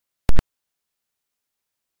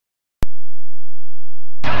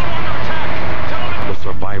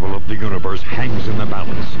survival of the universe hangs in the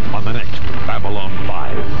balance on the next Babylon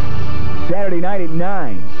 5. Saturday night at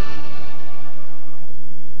 9.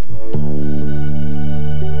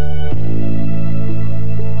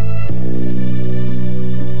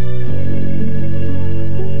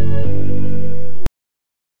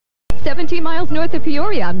 "17 miles north of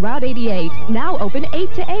Peoria on Route 88. Now open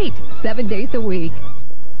 8 to 8, 7 days a week.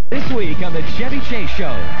 This week on the Chevy Chase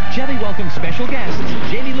Show, Chevy welcomes special guests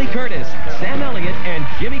Jamie Lee Curtis, Sam Elliott, and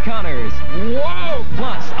Jimmy Connors. Whoa!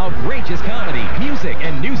 Plus, outrageous comedy, music,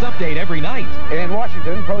 and news update every night. In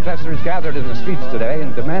Washington, protesters gathered in the streets today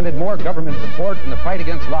and demanded more government support in the fight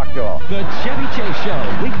against lockjaw. The Chevy Chase Show,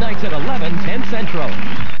 weeknights at 11, 10 Central.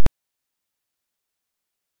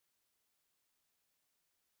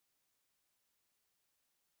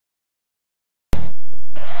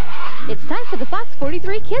 It's time for the Fox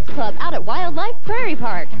 43 Kids Club out at Wildlife Prairie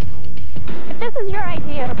Park. If this is your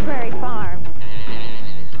idea of a prairie farm,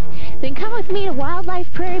 Then come with me to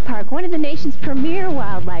Wildlife Prairie Park, one of the nation's premier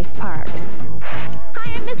wildlife parks.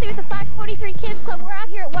 Hi, I'm Missy with the Fox 43 Kids Club. We're out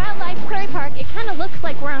here at Wildlife Prairie Park. It kind of looks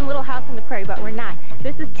like we're on Little House on the Prairie, but we're not.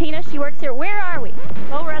 This is Tina. She works here. Where are we?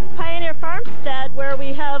 Well, we're at the Pioneer Farmstead, where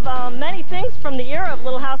we have many things from the era of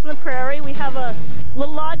Little House on the Prairie. We have a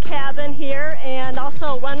little log cabin here and also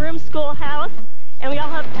a one-room schoolhouse. And we all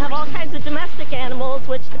have all kinds of domestic animals,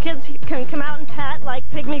 which the kids can come out and pet, like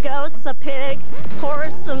pygmy goats, a pig,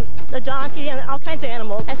 horse, a donkey, and all kinds of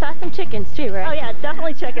animals. I saw some chickens too, right? Oh yeah,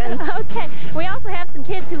 definitely chickens. Okay. We also have some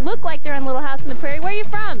kids who look like they're in Little House on the Prairie. Where are you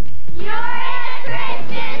from? you're in a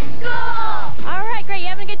Christian school. All right, great. You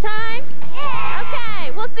having a good time? Yeah.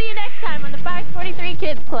 Okay. We'll see you next time on the Fox 43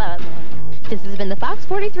 Kids Club. This has been the Fox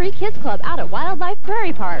 43 Kids Club out at Wildlife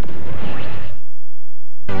Prairie Park.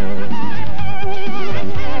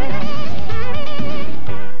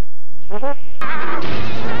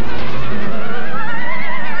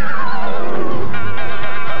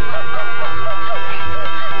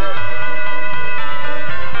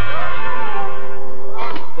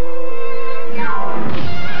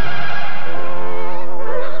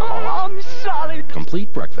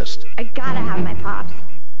 Complete breakfast. I gotta have my Pops.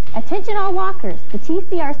 Attention all walkers. The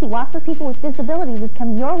TCRC Walk for People with Disabilities is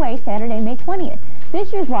coming your way Saturday, May 20th.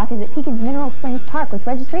 This year's walk is at Pekin's Mineral Springs Park with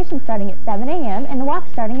registration starting at 7 a.m. and the walk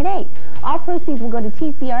starting at 8. All proceeds will go to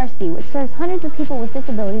TCRC, which serves hundreds of people with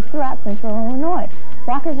disabilities throughout Central Illinois.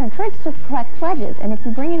 Walkers are encouraged to collect pledges, and if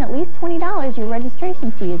you bring in at least $20, your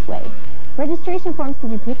registration fee is waived. Registration forms can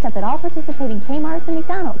be picked up at all participating Kmart's and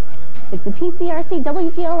McDonald's. It's the TCRC,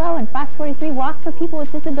 WGLO, and Fox 43 Walk for People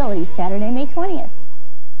with Disabilities, Saturday, May 20th.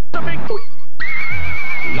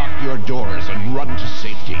 Lock your doors and run to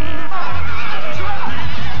safety.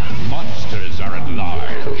 Monsters are at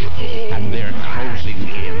large, and they're closing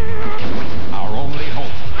in. Our only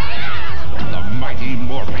hope, the mighty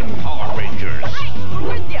Morphin Power Rangers.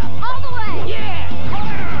 With ya, all the way. Yeah.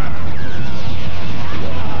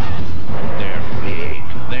 They're big,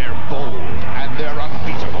 they're bold, and they're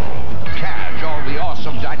unbeatable. Catch all the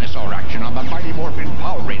awesome dinosaur action on the Mighty Morphin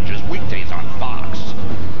Power Rangers weekdays on Fox.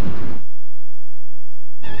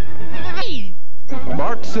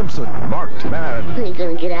 Bart Simpson, marked mad. You're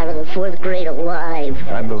gonna get out of the 4th grade alive.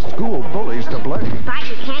 And the school bullies to blame. Bart,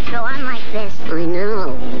 you can't go on like this. I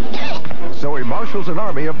know. So he marshals an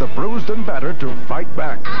army of the bruised and battered to fight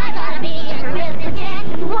back. I gotta be in a real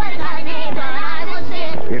again. What is our name that I was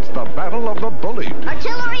in? It's the Battle of the Bully.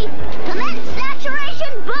 Artillery, commence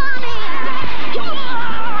saturation bombing!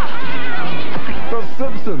 The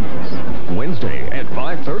Simpsons. Wednesday at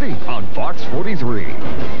 5:30 on Fox 43.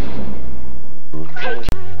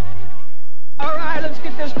 All right, let's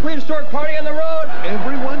get this prehistoric party on the road.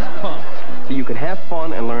 Everyone's pumped. So you can have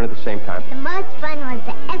fun and learn at the same time. The most fun was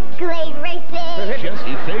the Escalade racing.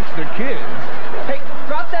 Jesse takes the kids Hey,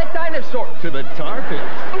 drop that dinosaur. to the tar pit.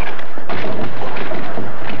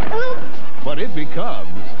 Oops. But it becomes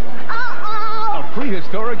Uh-oh. a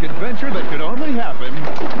prehistoric adventure that could only happen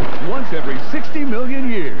once every 60 million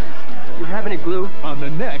years You have any glue? on the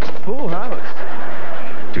next Full House.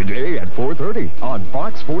 Today at 4:30 on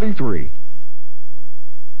Fox 43.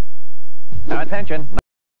 Attention.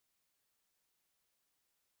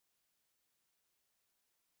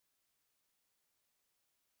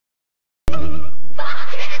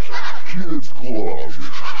 Kids Club.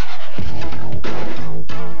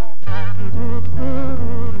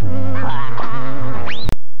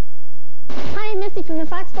 Hi, I'm Missy from the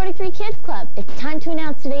Fox 43 Kids Club. It's time to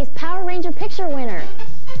announce today's Power Ranger picture winner.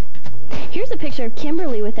 Here's a picture of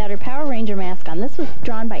Kimberly without her Power Ranger mask on. This was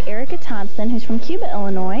drawn by Erica Thompson, who's from Cuba,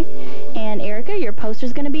 Illinois. And Erica, your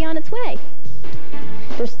poster's going to be on its way.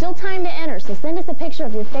 There's still time to enter, so send us a picture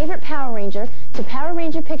of your favorite Power Ranger to Power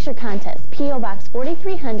Ranger Picture Contest, P.O. Box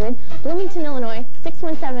 4300, Bloomington, Illinois,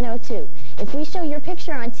 61702. If we show your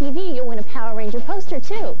picture on TV, you'll win a Power Ranger poster,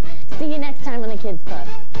 too. See you next time on the Kids Club.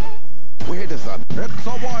 Where does the... It's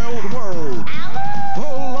a wild world,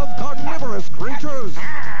 full of carnivorous creatures.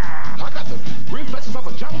 I got the reflexes of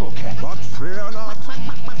a jungle cat. But fear not,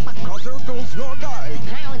 cause Urkel's your guide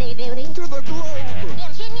Howdy doody. to the globe.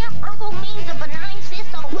 Virginia, Urkel means a benign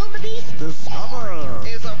cyst on wildebeest. Discover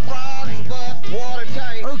Is a frog's butt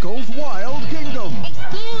watertight? Urkel's Wild Kingdom.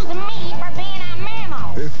 Excuse me for being a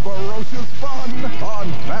mammal. It's ferocious fun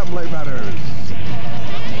on Family Matters.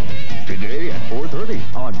 Today at 4:30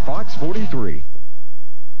 on Fox 43.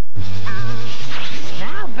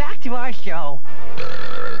 Now back to our show.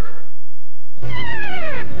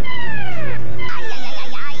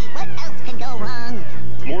 What else could go wrong?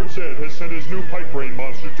 Lord Zed has sent his new pipe brain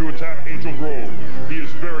monster to attack Angel Grove. He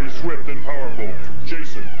is very swift and powerful.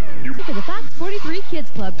 Jason, you... For the Fox 43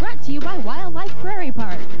 Kids Club, brought to you by Wildlife Prairie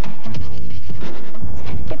Park.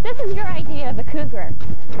 If this is your idea of a cougar,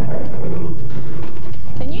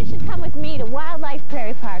 then you should come with me to Wildlife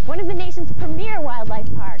Prairie Park, one of the nation's premier wildlife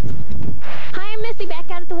parks. Hi, I'm Missy,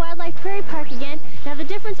 back out at the Wildlife Prairie Park again. Now, the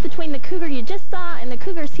difference between the cougar you just saw and the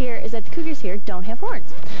cougars here is that the cougars here don't have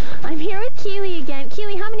horns. I'm here with Keely again.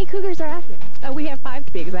 Keely, how many cougars are out here? We have 5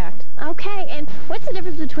 to be exact. Okay, and what's the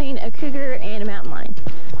difference between a cougar and a mountain lion?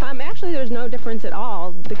 Actually, there's no difference at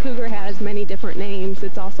all. The cougar has many different names.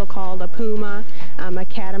 It's also called a puma, a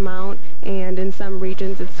catamount, and in some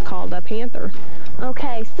regions it's called a panther.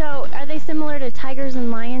 Okay, so are they similar to tigers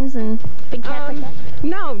and lions and big cats like that?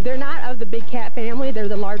 No, they're not of the big cat family. They're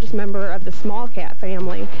the largest member of the small cat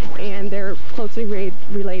family, and they're closely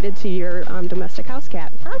related to your domestic house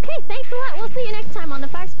cat. Okay, thanks a lot. We'll see you next time on the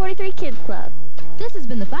Fox 43 Kids Club. This has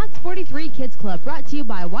been the Fox 43 Kids Club, brought to you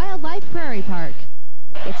by Wildlife Prairie Park.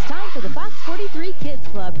 It's time for the Fox 43 Kids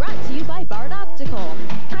Club, brought to you by Bard Optical.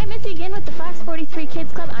 Hi, Missy again with the Fox 43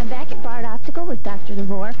 Kids Club. I'm back at Bard Optical with Dr.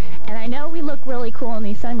 DeVore, and I know we look really cool in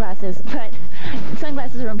these sunglasses, but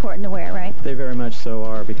sunglasses are important to wear, right? They very much so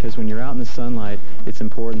are, because when you're out in the sunlight, it's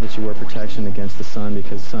important that you wear protection against the sun,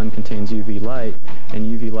 because sun contains UV light, and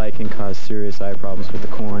UV light can cause serious eye problems with the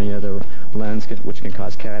cornea, the lens, which can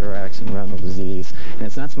cause cataracts and retinal disease. And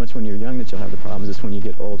it's not so much when you're young that you'll have the problems, it's when you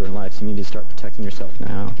get older in life, so you need to start protecting yourself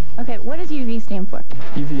now. Okay, what does UV stand for?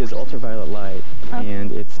 UV is ultraviolet light,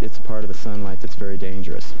 and it's a part of the sunlight that's very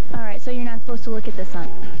dangerous. All right, so you're not supposed to look at the sun?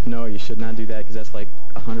 No, you should not do that, because that's like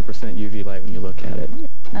 100% UV light when you look at it.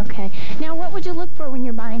 Okay. Now, what would you look for when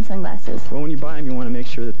you're buying sunglasses? Well, when you buy them, you want to make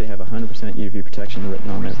sure that they have 100% UV protection written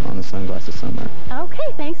on the sunglasses somewhere.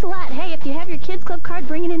 Okay, thanks a lot. Hey, if you have your Kids Club card,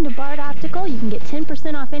 bring it into Bard Optical. You can get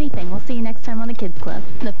 10% off anything. We'll see you next time on the Kids Club.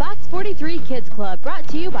 The Fox 43 Kids Club, brought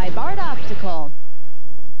to you by Bard Optical.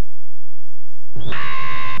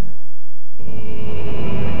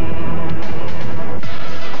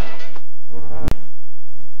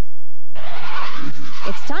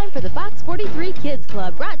 It's time for the Fox 43 Kids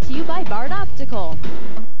Club, brought to you by Bard Optical.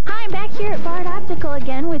 Hi, I'm back here at Bard Optical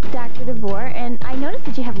again with Dr. DeVore, and I noticed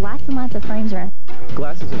that you have lots and lots of frames around.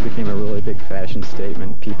 Glasses have become a really big fashion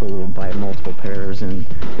statement. People will buy multiple pairs, and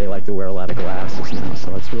they like to wear a lot of glasses now,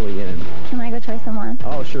 so it's really in. Can I go try some on?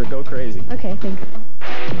 Oh, sure, go crazy. Okay, thanks.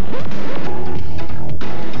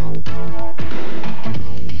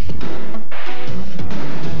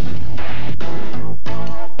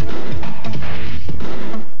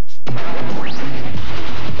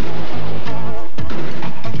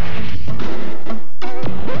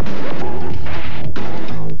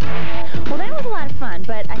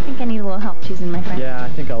 But I think I need a little help choosing my friend. Yeah, I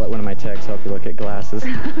think I'll let one of my techs help you look at glasses.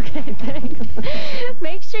 Okay, thanks.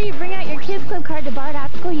 Make sure you bring out your Kids Club card to Bard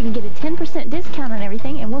Optical. You can get a 10% discount on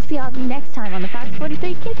everything, and we'll see all of you next time on the Fox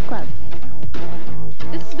 43 Kids Club.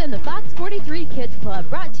 This has been the Fox 43 Kids Club,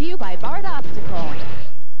 brought to you by Bard Optical.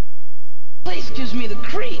 Place gives me the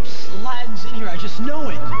creeps. The lads in here, I just know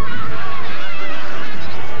it.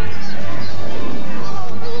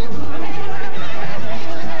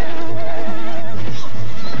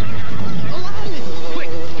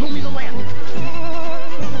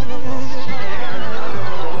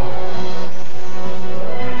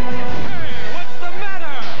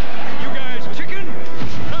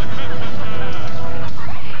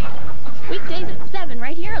 Weekdays at 7,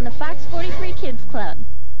 right here on the Fox 43 Kids Club.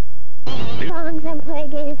 Songs and play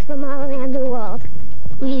games from all around the world.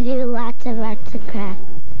 We do lots of arts and crafts.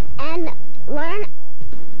 And learn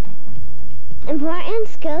important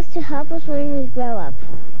skills to help us when we grow up.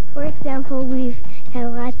 For example, we've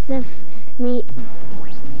had lots of meeting,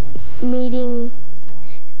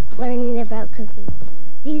 learning about cooking.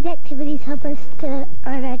 These activities help us to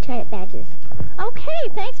earn our tribe badges. Okay,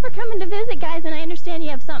 thanks for coming to visit, guys, and I understand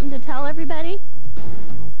you have something to tell everybody.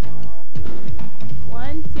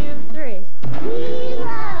 1, 2, 3. We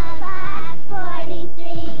love Fox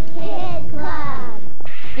 43 Kids Club.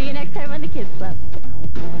 See you next time on the Kids Club.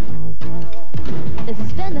 This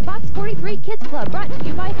has been the Fox 43 Kids Club, brought to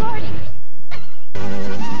you by Hardee's.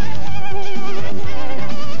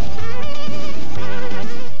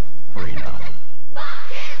 Free now.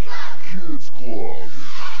 Kids Club.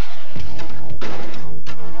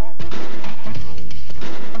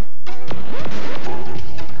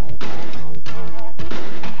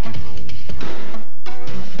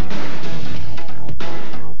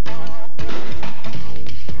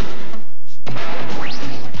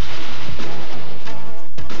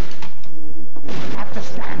 Have to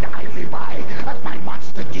stand idly by as my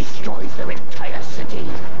monster destroys their entire city.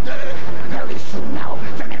 Very soon now,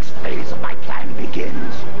 the next phase of my plan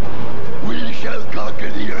begins. We shall conquer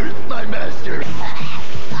the earth, my master.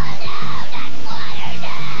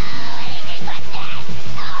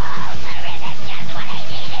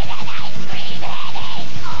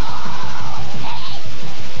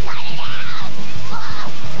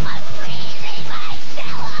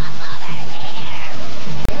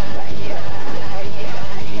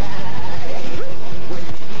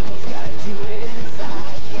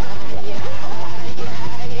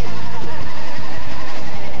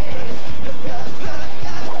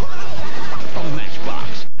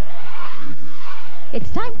 It's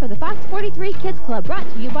time for the Fox 43 Kids Club, brought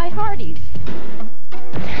to you by Hardee's.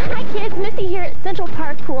 Hi kids, Missy here at Central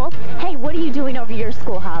Park Pool. Hey, what are you doing over your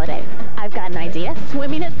school holiday? I've got an idea.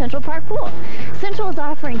 Swimming at Central Park Pool. Central is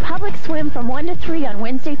offering public swim from 1 to 3 on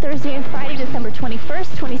Wednesday, Thursday, and Friday, December 21st,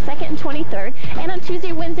 22nd, and 23rd, and on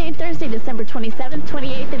Tuesday, Wednesday, and Thursday, December 27th,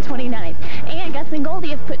 28th, and 29th. And Gus and Goldie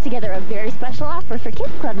have put together a very special offer for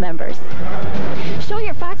Kids Club members. Show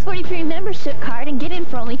your Fox 43 membership card and get in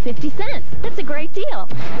for only 50 cents. That's a great deal.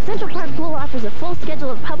 Central Park Pool offers a full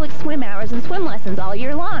schedule of public swim hours and swim lessons all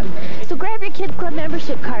year long. So grab your Kids Club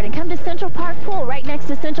membership card and come to Central Park Pool right next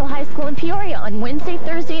to Central High School in Peoria on Wednesday,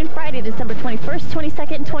 Thursday, and Friday, December 21st,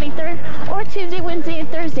 22nd, and 23rd, or Tuesday, Wednesday, and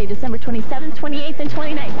Thursday, December 27th, 28th, and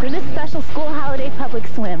 29th for this special school holiday public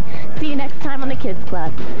swim. See you next time on the Kids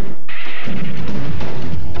Club.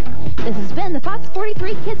 This has been the Fox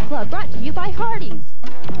 43 Kids Club, brought to you by Hardee's.